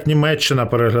 Як Німеччина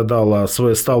переглядала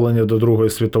своє ставлення до Другої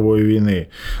світової війни,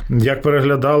 як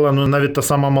переглядала навіть та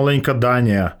сама маленька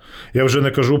Данія. Я вже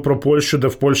не кажу про Польщу, де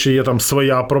в Польщі є там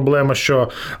своя проблема, що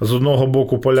з одного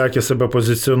боку поляки себе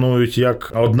позиціонують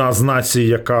як одна з націй,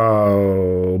 яка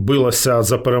билася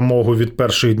за перемогу від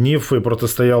перших днів і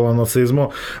протистояла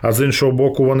нацизму, а з іншого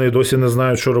боку вони досі не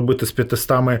знають, що робити з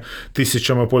 500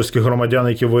 тисячами польських громадян,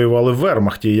 які воювали в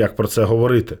вермахті, і як про це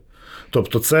говорити.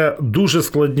 Тобто це дуже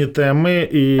складні теми,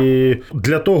 і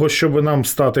для того, щоб нам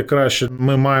стати краще,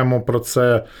 ми маємо про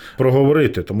це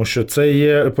проговорити, тому що це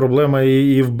є проблема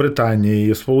і в Британії,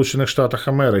 і в Сполучених Штатах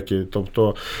Америки.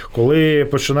 Тобто, коли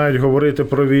починають говорити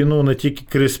про війну не тільки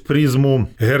крізь призму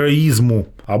героїзму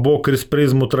або крізь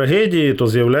призму трагедії, то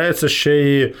з'являється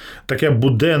ще і таке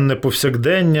буденне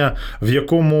повсякдення, в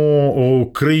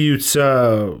якому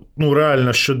криються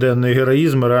реально щоденний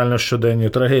героїзм, реально щоденні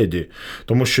трагедії.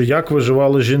 Тому що як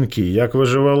виживали жінки, як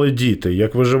виживали діти,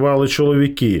 як виживали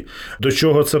чоловіки, до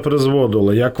чого це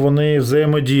призводило, як вони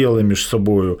взаємодіяли між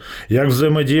собою, як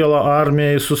взаємодіяла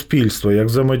армія і суспільство, як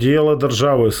взаємодіяла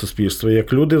держава і суспільство,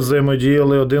 як люди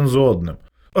взаємодіяли один з одним.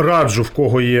 Раджу, в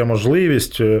кого є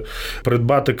можливість,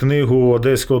 придбати книгу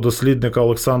одеського дослідника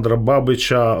Олександра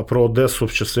Бабича про Одесу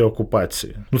в часи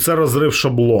окупації. Це розрив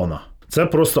шаблона. Це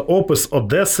просто опис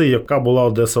Одеси, яка була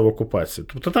Одеса в окупації.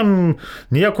 Тобто там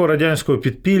ніякого радянського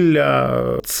підпілля,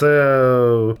 це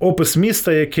опис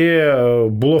міста, яке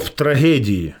було в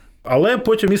трагедії, але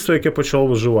потім місто, яке почало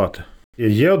виживати.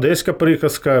 Є одеська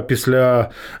приказка, після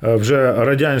вже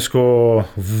радянського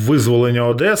визволення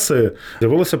Одеси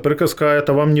з'явилася приказка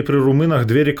 «Це вам не при руминах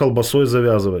двері колбасою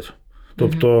зав'язувати».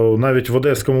 Тобто навіть в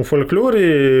одеському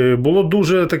фольклорі було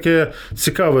дуже таке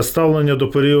цікаве ставлення до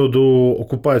періоду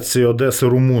окупації Одеси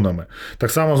румунами.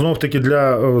 Так само, знов-таки,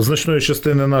 для значної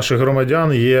частини наших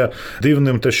громадян є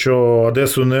дивним те, що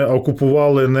Одесу не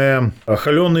окупували не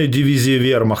хальоні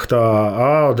дивізії Вермахта,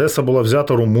 а Одеса була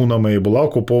взята румунами і була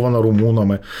окупована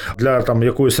румунами. Для там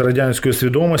якоїсь радянської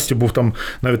свідомості був там,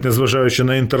 навіть незважаючи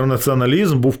на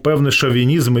інтернаціоналізм, був певний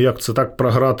шовінізм, як це так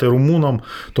програти румунам,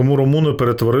 тому румуни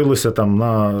перетворилися там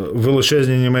на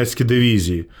величезні німецькі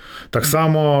дивізії. Так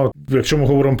само, якщо ми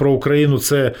говоримо про Україну,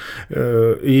 це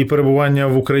і перебування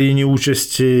в Україні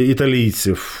участі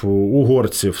італійців,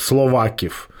 угорців,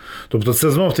 словаків. Тобто це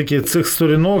знов-таки цих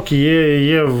сторінок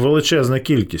є величезна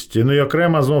кількість. Ну і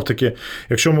окремо, знов-таки,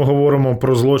 якщо ми говоримо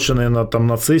про злочини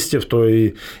нацистів, то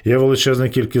і є величезна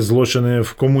кількість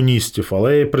злочинів комуністів.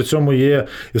 Але і при цьому є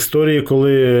історії,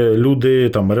 коли люди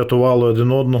там рятували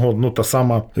один одного. Ну, та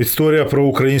сама історія про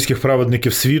українських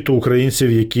праведників світу,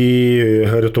 українців, які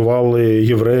рятували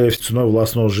євреїв ціною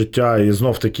власного життя. І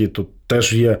знов-таки тут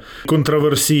теж є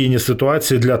контроверсійні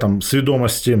ситуації для там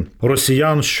свідомості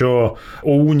росіян, що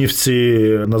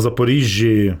оунівці на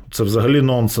Запоріжжі – це взагалі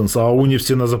нонсенс, а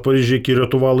оунівці на Запоріжжі, які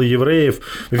рятували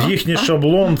євреїв, в їхній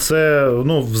шаблон це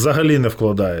взагалі не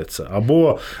вкладається.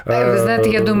 Або ви знаєте,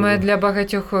 я думаю, для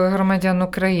багатьох громадян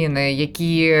України,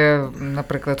 які,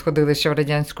 наприклад, ходили ще в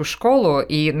радянську школу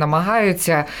і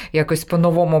намагаються якось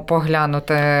по-новому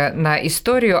поглянути на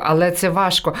історію, але це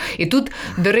важко. І тут,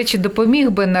 до речі,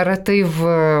 допоміг би наратив,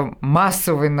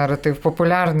 масовий наратив,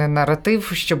 популярний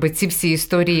наратив, щоб ці всі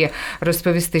історії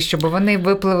розповісти, щоб вони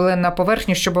випливли на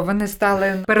поверхню, щоб вони стали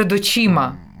перед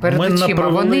очима.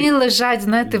 Вони лежать,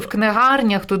 знаєте, в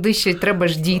книгарнях, туди ще треба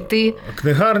ж дійти.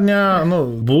 Книгарня,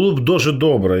 було б дуже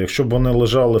добре, якщо б вони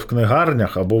лежали в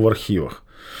книгарнях або в архівах.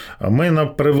 Ми, на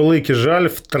превеликий жаль,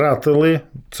 втратили,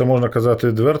 це можна казати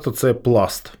відверто, це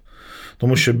пласт.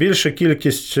 Тому що більша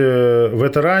кількість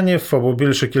ветеранів або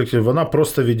більша кількість, вона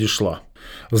просто відійшла.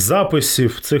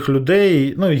 Записів цих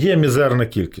людей, є мізерна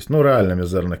кількість, реально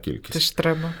мізерна кількість. Це ж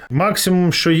треба.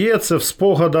 Максимум, що є, це в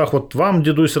спогадах. От вам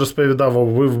дідусь розповідав,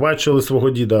 ви бачили свого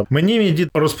діда. Мені мій дід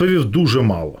розповів дуже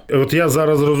мало. І от я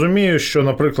зараз розумію, що,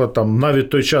 наприклад, там навіть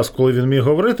той час, коли він міг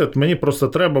говорити, мені просто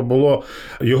треба було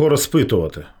його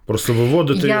розпитувати. Просто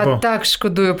виводити його. Я так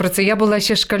шкодую про це. Я була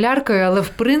ще школяркою, але в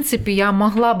принципі я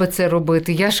могла би це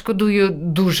робити. Я шкодую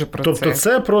дуже про це. Тобто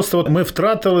це просто ми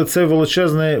втратили цей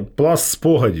величезний пласт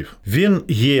спогадів. Він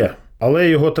є. Але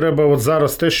його треба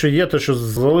зараз, те, що є, те, що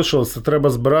залишилось, це треба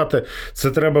збирати,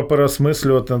 це треба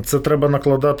переосмислювати, це треба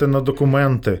накладати на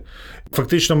документи.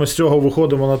 Фактично ми з цього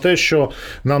виходимо на те, що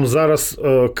нам зараз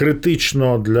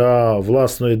критично для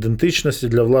власної ідентичності,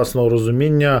 для власного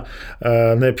розуміння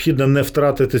необхідно не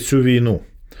втратити цю війну.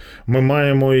 Ми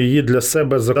маємо її для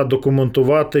себе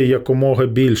задокументувати якомога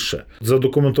більше.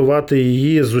 Задокументувати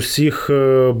її з усіх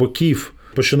боків.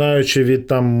 Починаючи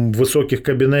від високих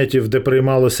кабінетів, де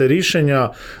приймалося рішення,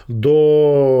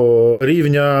 до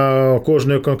рівня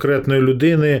кожної конкретної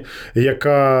людини,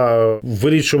 яка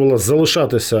вирішувала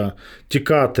залишатися,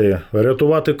 тікати,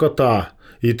 рятувати кота,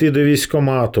 йти до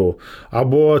військкомату,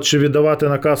 або чи віддавати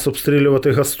наказ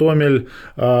обстрілювати Гостомель,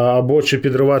 або чи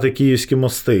підривати київські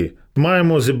мости.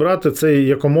 Маємо зібрати цей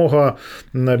якомога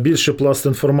більше пласт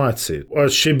інформації. А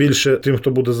ще більше тим,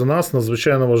 хто буде за нас,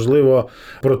 надзвичайно важливо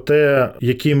про те,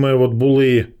 які ми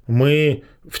були ми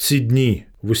в ці дні,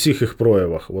 в усіх їх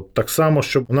проявах. Так само,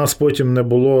 щоб у нас потім не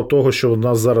було того, що у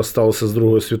нас зараз сталося з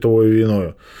Другою Світовою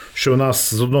війною. Що у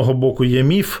нас з одного боку є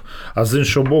міф, а з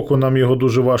іншого боку нам його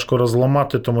дуже важко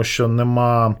розламати, тому що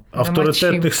нема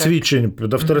авторитетних свідчень.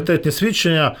 Авторитетні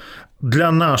свідчення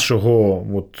для нашого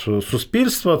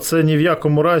суспільства це ні в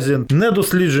якому разі не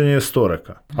дослідження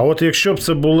історика. А якщо б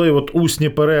це були усні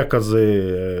перекази,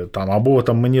 або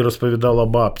мені розповідала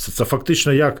бабця, це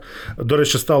фактично як, до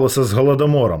речі, сталося з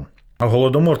Голодомором. А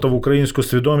Голодомор в українську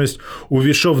свідомість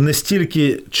увійшов не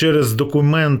стільки через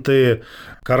документи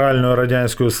каральної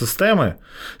радянської системи,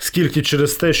 скільки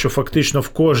через те, що фактично в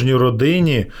кожній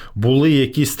родині були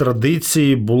якісь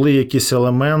традиції, були якісь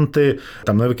елементи,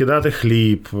 там не викидати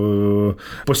хліб,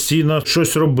 постійно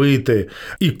щось робити.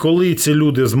 І коли ці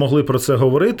люди змогли про це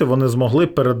говорити, вони змогли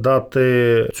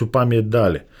передати цю пам'ять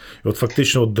далі. І от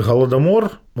фактично Голодомор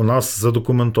у нас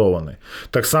задокументований.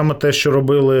 Так само те, що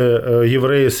робили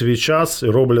євреї свій час і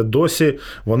роблять досі,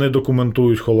 вони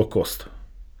документують Холокост.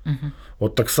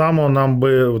 От так само нам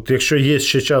би, от якщо є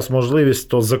ще час, можливість,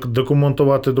 то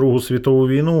задокументувати Другу світову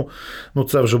війну, ну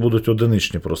це вже будуть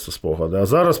одиничні просто спогади. А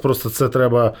зараз просто це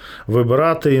треба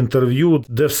вибирати, інтерв'ю,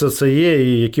 де все це є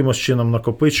і якимось чином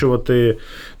накопичувати.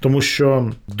 Тому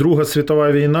що Друга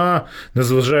світова війна,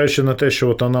 незважаючи на те, що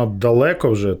от вона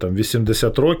далеко вже, там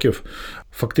 80 років,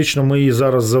 фактично ми її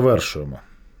зараз завершуємо.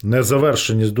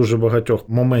 Незавершеність дуже багатьох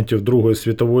моментів Другої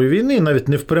світової війни, навіть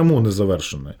не впряму не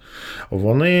завершені,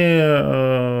 вони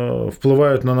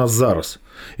впливають на нас зараз.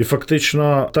 І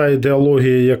фактично та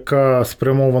ідеологія, яка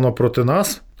спрямована проти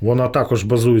нас, вона також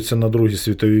базується на Другій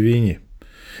світовій війні.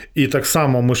 І так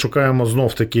само ми шукаємо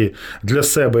знов-таки для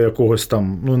себе якогось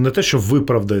там, ну не те, що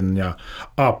виправдання,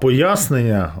 а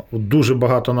пояснення. Дуже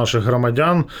багато наших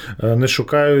громадян не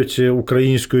шукають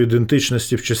української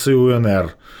ідентичності в часи УНР,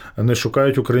 не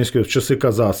шукають української в часи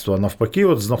козацтва. Навпаки,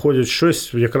 от знаходять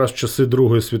щось якраз в часи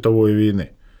Другої світової війни.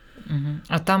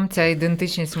 А там ця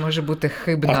ідентичність може бути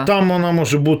хибна. А там вона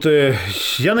може бути,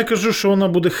 я не кажу, що вона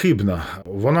буде хибна.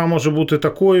 Вона може бути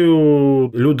такою,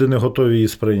 люди не готові її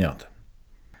сприйняти.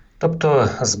 Тобто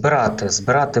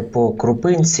збирати по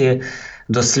крупинці,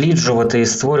 досліджувати і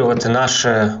створювати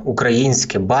наше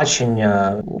українське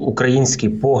бачення, український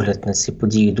погляд на ці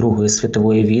події Другої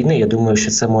світової війни. Я думаю,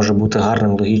 що це може бути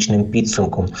гарним логічним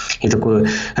підсумком і такою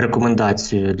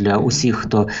рекомендацією для усіх,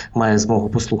 хто має змогу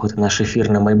послухати наш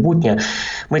ефір на майбутнє.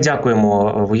 Ми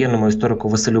дякуємо воєнному історику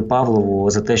Василю Павлову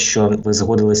за те, що ви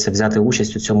згодилися взяти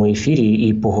участь у цьому ефірі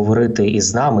і поговорити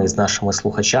із нами, і з нашими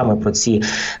слухачами про ці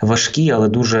важкі, але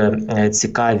дуже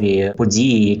цікаві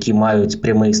події, які мають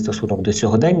прямий стосунок до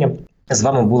сьогодення. З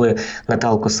вами були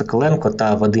Наталко Соколенко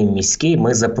та Вадим Міський.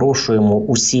 Ми запрошуємо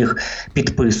усіх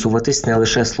підписуватись, не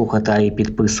лише слухати, а й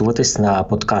підписуватись на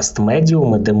подкаст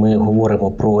 «Медіуми», де ми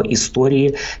говоримо про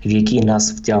історії, в які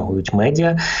нас втягують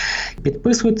медіа.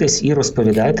 Підписуйтесь і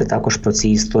розповідайте також про ці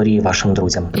історії вашим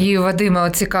друзям. І,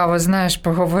 Вадиме, цікаво, знаєш,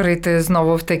 поговорити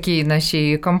знову в такій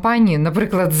нашій компанії,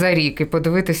 наприклад, за рік, і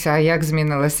подивитися, як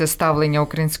змінилося ставлення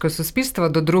українського суспільства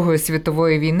до Другої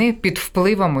світової війни під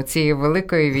впливом цієї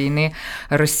великої війни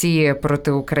Росії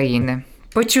проти України.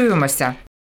 Почуємося.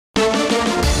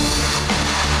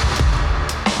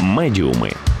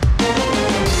 Медіуми.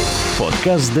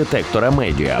 Подкаст детектора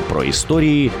медіа про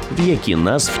історії, в які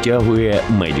нас втягує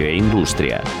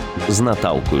медіаіндустрія. З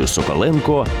Наталкою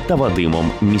Соколенко та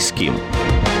Вадимом Міським.